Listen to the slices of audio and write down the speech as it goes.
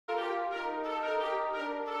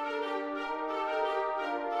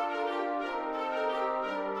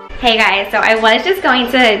Hey guys, so I was just going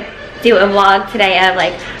to do a vlog today of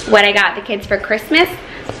like what I got the kids for Christmas,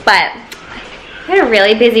 but I had a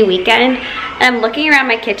really busy weekend and I'm looking around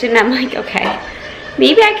my kitchen and I'm like, okay,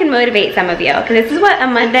 maybe I can motivate some of you, because this is what a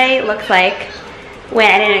Monday looks like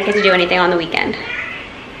when I didn't get to do anything on the weekend.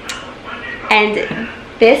 And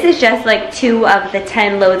this is just like 2 of the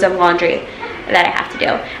 10 loads of laundry that I have to do.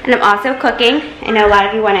 And I'm also cooking. I know a lot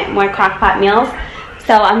of you wanted more Crockpot meals,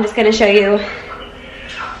 so I'm just gonna show you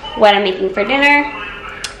what I'm making for dinner.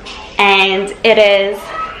 And it is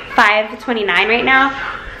 5:29 right now.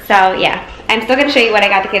 So yeah, I'm still gonna show you what I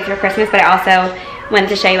got the kids for Christmas, but I also wanted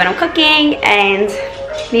to show you what I'm cooking and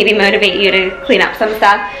maybe motivate you to clean up some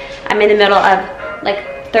stuff. I'm in the middle of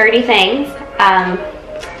like 30 things.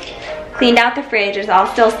 Cleaned out the fridge. It's all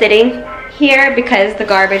still sitting here because the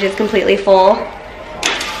garbage is completely full.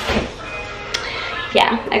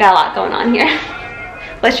 Yeah, I got a lot going on here.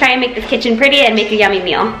 Let's try and make this kitchen pretty and make a yummy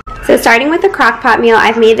meal. So starting with the Crockpot meal,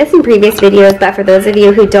 I've made this in previous videos, but for those of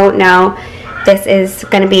you who don't know, this is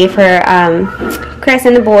going to be for Chris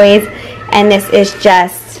and the boys, and this is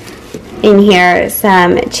just in here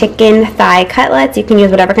some chicken thigh cutlets. You can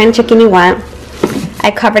use whatever kind of chicken you want.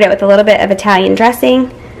 I covered it with a little bit of Italian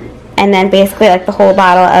dressing, and then basically like the whole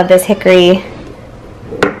bottle of this hickory,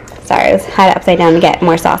 sorry, I had it upside down to get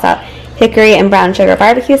more sauce out, hickory and brown sugar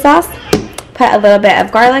barbecue sauce. Put a little bit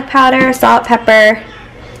of garlic powder, salt, pepper,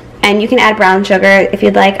 and you can add brown sugar if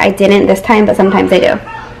you'd like. I didn't this time, but sometimes I do.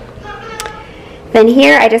 Then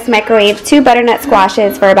here I just microwaved 2 butternut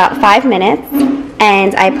squashes for about 5 minutes,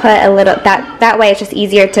 and I put a little, that way it's just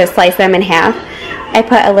easier to slice them in half. I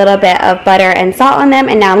put a little bit of butter and salt on them,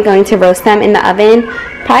 and now I'm going to roast them in the oven,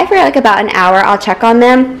 probably for like about an hour. I'll check on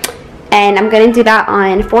them, and I'm going to do that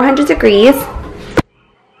on 400 degrees.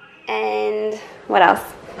 And what else?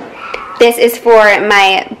 This is for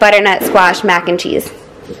my butternut squash mac and cheese.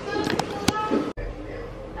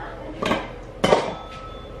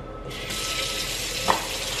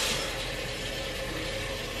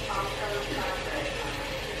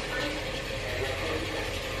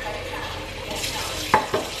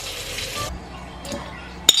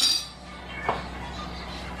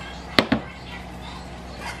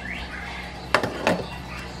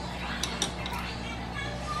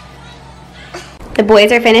 The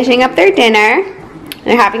boys are finishing up their dinner.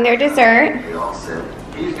 They're having their dessert.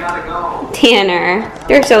 Tanner,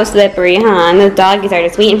 they're so slippery, huh? And those doggies are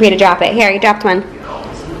just waiting for you to drop it. Here, you dropped one.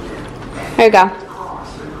 Here you go.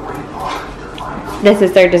 This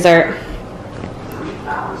is their dessert.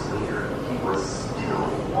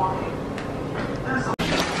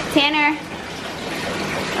 Tanner.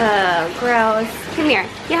 Oh, gross. Come here.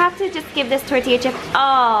 You have to just give this tortilla chip. Oh,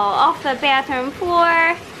 off the bathroom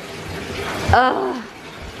floor. Ugh.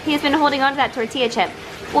 He's been holding on to that tortilla chip.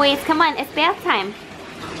 Boys, come on, it's bath time.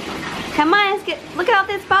 Come on, look at all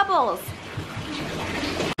these bubbles.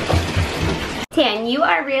 Tan, you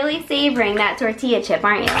are really savoring that tortilla chip,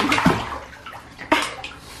 aren't you?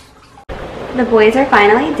 The boys are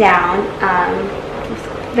finally down.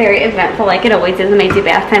 It's very eventful, like it always is when I do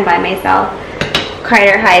bath time by myself.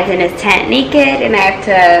 Carter hides in his tent naked, and I have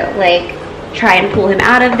to like try and pull him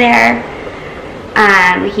out of there.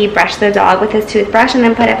 He brushed the dog with his toothbrush and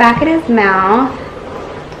then put it back in his mouth.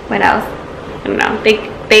 What else? I don't know.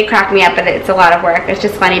 They crack me up, but it's a lot of work. It's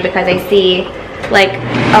just funny because I see like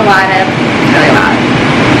a lot of, it's really loud.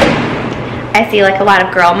 I see like a lot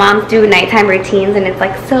of girl moms do nighttime routines, and it's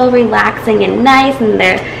like so relaxing and nice, and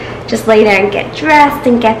they're just lay there and get dressed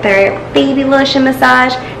and get their baby lotion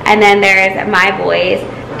massage. And then there's my boys,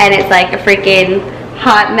 and it's like a freaking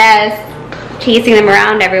hot mess, chasing them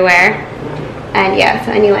around everywhere. And yeah,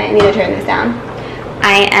 so anyway, I need to turn this down.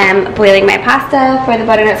 I am boiling my pasta for the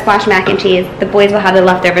butternut squash mac and cheese. The boys will have the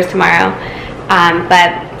leftovers tomorrow,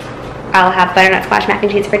 but I'll have butternut squash mac and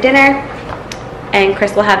cheese for dinner, and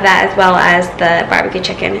Chris will have that as well as the barbecue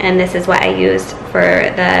chicken, and this is what I used for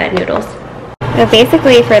the noodles. So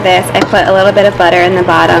basically for this, I put a little bit of butter in the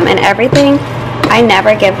bottom, and everything, I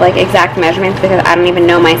never give like exact measurements because I don't even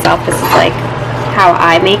know myself. This is like how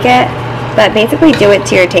I make it. But basically do it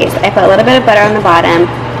to your taste. I put a little bit of butter on the bottom.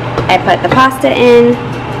 I put the pasta in,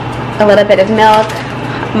 a little bit of milk,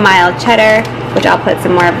 mild cheddar, which I'll put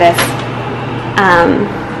some more of this.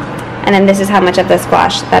 And then this is how much of the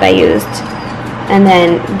squash that I used. And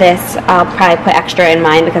then this, I'll probably put extra in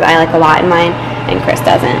mine because I like a lot in mine and Chris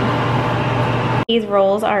doesn't. These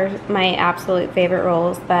rolls are my absolute favorite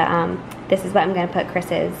rolls, but this is what I'm going to put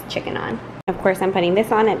Chris's chicken on. Of course, I'm putting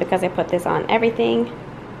this on it because I put this on everything.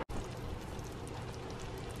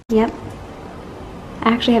 Yep. I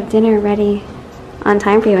actually have dinner ready on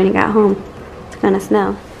time for you when you got home. It's gonna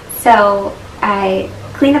snow. So I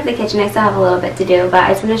clean up the kitchen. I still have a little bit to do, but I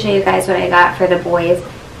just want to show you guys what I got for the boys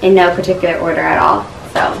in no particular order at all.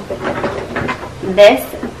 So this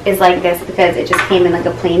is like this because it just came in like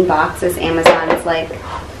a plain box. This Amazon's like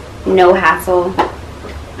no hassle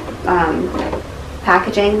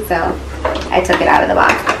packaging, so I took it out of the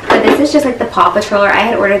box. But this is just like the Paw Patroller. I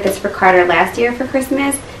had ordered this for Carter last year for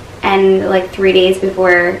Christmas, and like 3 days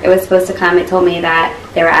before it was supposed to come, it told me that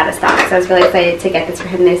they were out of stock. So I was really excited to get this for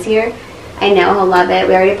him this year. I know he'll love it.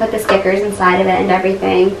 We already put the stickers inside of it and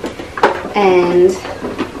everything. And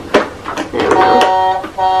I don't know.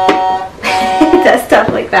 It does stuff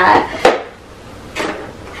like that.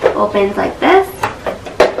 Opens like this.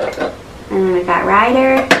 And then we got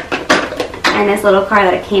Ryder. And this little car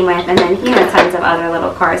that it came with. And then he has tons of other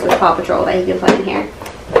little cars with Paw Patrol that he can put in here.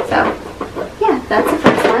 So, yeah, that's the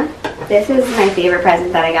first one. This is my favorite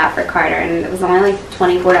present that I got for Carter. And it was only like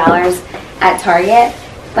 $24 at Target.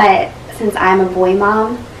 But since I'm a boy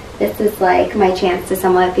mom, this is like my chance to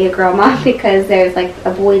somewhat be a girl mom, because there's like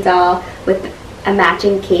a boy doll with a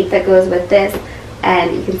matching cape that goes with this,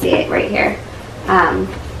 and you can see it right here.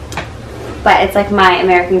 But it's like my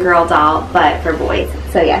American Girl doll, but for boys.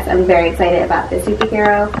 So yes, I'm very excited about this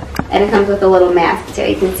superhero. And it comes with a little mask too,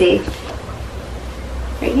 you can see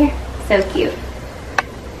right here. So cute.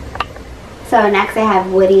 So next I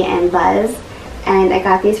have Woody and Buzz. And I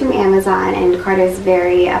got these from Amazon, and Carter's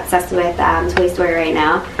very obsessed with Toy Story right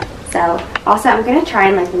now. So also I'm going to try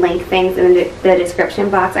and like link things in the description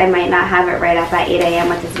box. I might not have it right up at 8 a.m.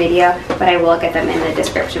 with this video, but I will get them in the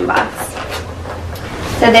description box.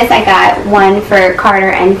 So this I got one for Carter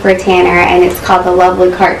and for Tanner, and it's called the Lovely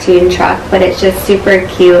Cartoon Truck, but it's just super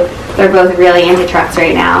cute. They're both really into trucks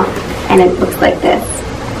right now, and it looks like this.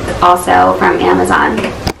 Also from Amazon.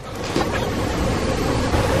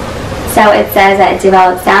 So it says that it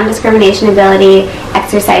develops sound discrimination ability,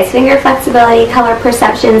 exercise finger flexibility, color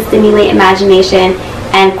perception, stimulate imagination,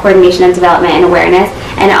 and coordination of development and awareness.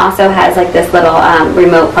 And it also has like this little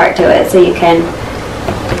remote part to it, so you can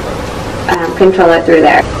control it through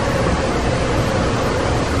there.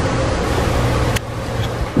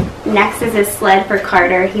 Next is this sled for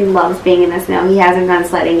Carter. He loves being in the snow. He hasn't gone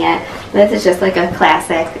sledding yet. This is just like a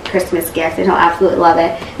classic Christmas gift, and he'll absolutely love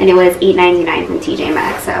it. And it was $8.99 from TJ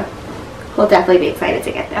Maxx, so we'll definitely be excited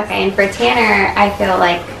to get this. Okay, and for Tanner, I feel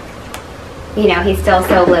like, you know, he's still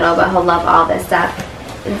so little, but he'll love all this stuff.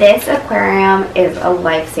 This aquarium is a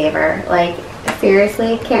lifesaver. Like,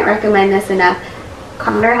 seriously, can't recommend this enough.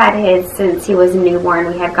 Carter had his since he was a newborn.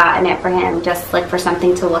 We had gotten it for him just like for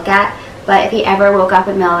something to look at. But if he ever woke up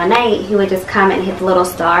in the middle of the night, he would just come and hit the little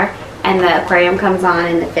star, and the aquarium comes on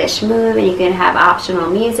and the fish move, and you can have optional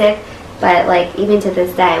music. But like, even to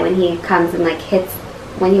this day, when he comes and like hits,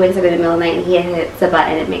 when he wakes up in the middle of the night and he hits the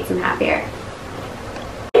button, it makes him happier.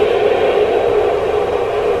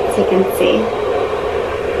 As you can see.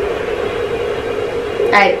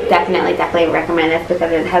 I definitely recommend this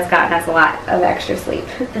because it has gotten us a lot of extra sleep.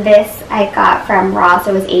 This I got from Ross.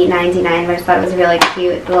 It was $8.99, but I just thought it was really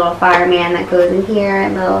cute. The little fireman that goes in here,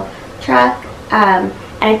 and the little truck. And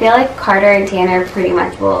I feel like Carter and Tanner pretty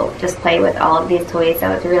much will just play with all of these toys,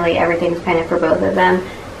 so it's really everything's kind of for both of them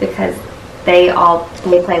because they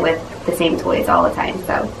play with the same toys all the time.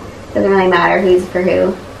 So it doesn't really matter who's for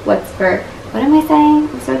who, what's for, what am I saying?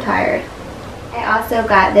 I'm so tired. I also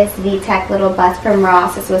got this VTech little bus from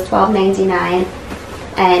Ross. This was $12.99,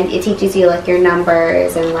 and it teaches you like your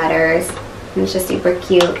numbers and letters, and it's just super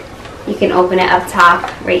cute. You can open it up top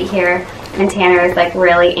right here, and Tanner is like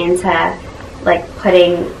really into like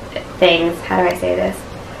putting things, how do I say this?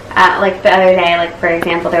 Like the other day, like for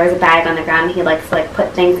example, there was a bag on the ground, and he likes to like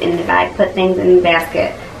put things in the bag, put things in the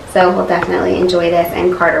basket. So he'll definitely enjoy this,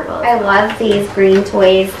 and Carter will. I love these green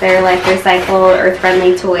toys. They're like recycled,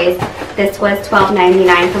 earth-friendly toys. This was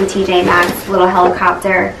 $12.99 from TJ Maxx, little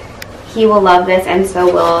helicopter. He will love this, and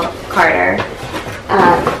so will Carter.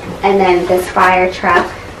 And then this fire truck.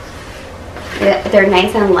 They're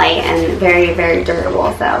nice and light and very, very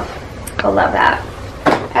durable, so he'll love that.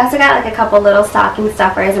 I also got like a couple little stocking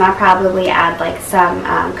stuffers, and I'll probably add like some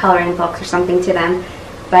coloring books or something to them.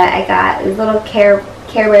 But I got these little Care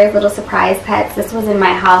Bears little surprise pets. This was in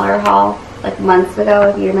my Holler haul like months ago,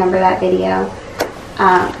 if you remember that video.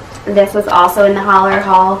 This was also in the Holler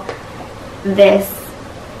haul. This,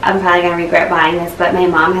 I'm probably going to regret buying this, but my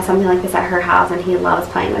mom has something like this at her house, and he loves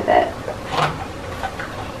playing with it.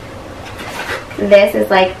 This is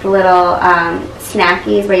like the little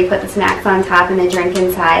snackies where you put the snacks on top and the drink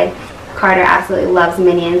inside. Carter absolutely loves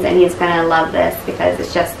Minions, and he's going to love this because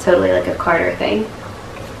it's just totally like a Carter thing.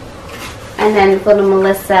 And then little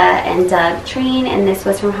Melissa and Doug train, and this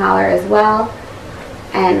was from Holler as well.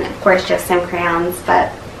 And of course just some crayons,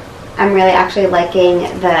 but I'm really actually liking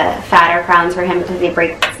the fatter crowns for him because he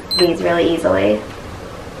breaks these really easily.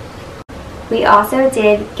 We also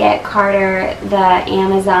did get Carter the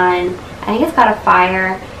Amazon, I think it's called a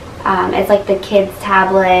Fire. It's like the kids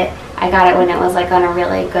tablet. I got it when it was like on a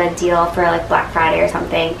really good deal for like Black Friday or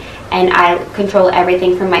something. And I control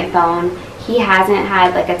everything from my phone. He hasn't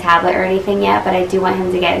had like a tablet or anything yet, but I do want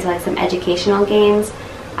him to get into like some educational games.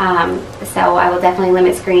 So I will definitely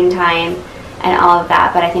limit screen time and all of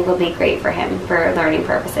that, but I think will be great for him for learning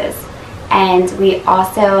purposes. And we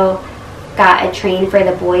also got a train for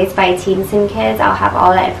the boys by Teens and Kids. I'll have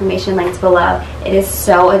all that information linked below. It is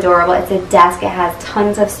so adorable. It's a desk. It has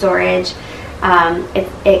tons of storage.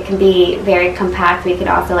 It can be very compact. We could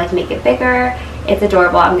also like make it bigger. It's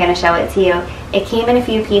adorable. I'm going to show it to you. It came in a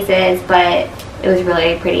few pieces, but it was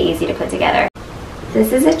really pretty easy to put together.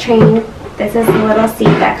 This is a train. This is the little seat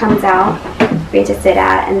that comes out for you to sit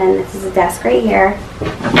at, and then this is a desk right here.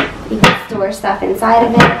 You can store stuff inside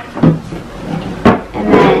of it,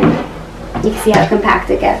 and then you can see how compact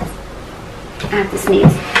it gets. I have to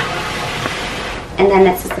sneeze. And then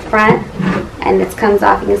this is the front, and this comes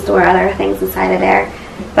off. You can store other things inside of there.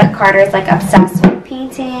 But Carter's like obsessed with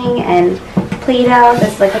painting and Play-Doh.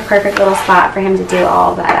 This is like a perfect little spot for him to do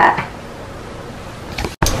all of that at.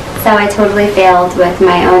 So I totally failed with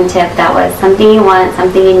my own tip. That was something you want,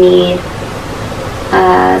 something you need,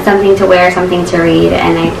 something to wear, something to read,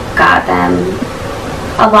 and I got them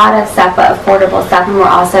a lot of stuff, but affordable stuff, and we're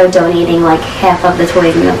also donating like half of the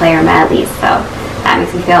toys in the playroom at least, so that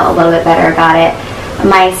makes me feel a little bit better about it.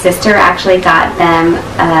 My sister actually got them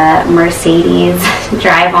a Mercedes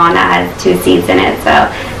drive-on that has 2 seats in it, so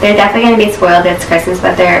they're definitely going to be spoiled. It's Christmas,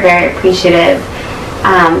 but they're very appreciative,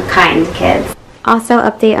 kind kids. Also,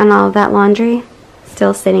 update on all of that laundry,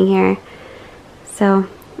 still sitting here, so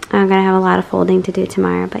I'm going to have a lot of folding to do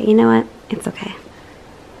tomorrow, but you know what, it's okay.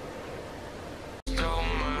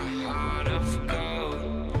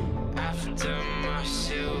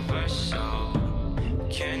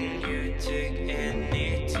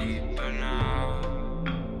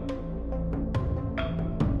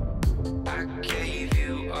 I gave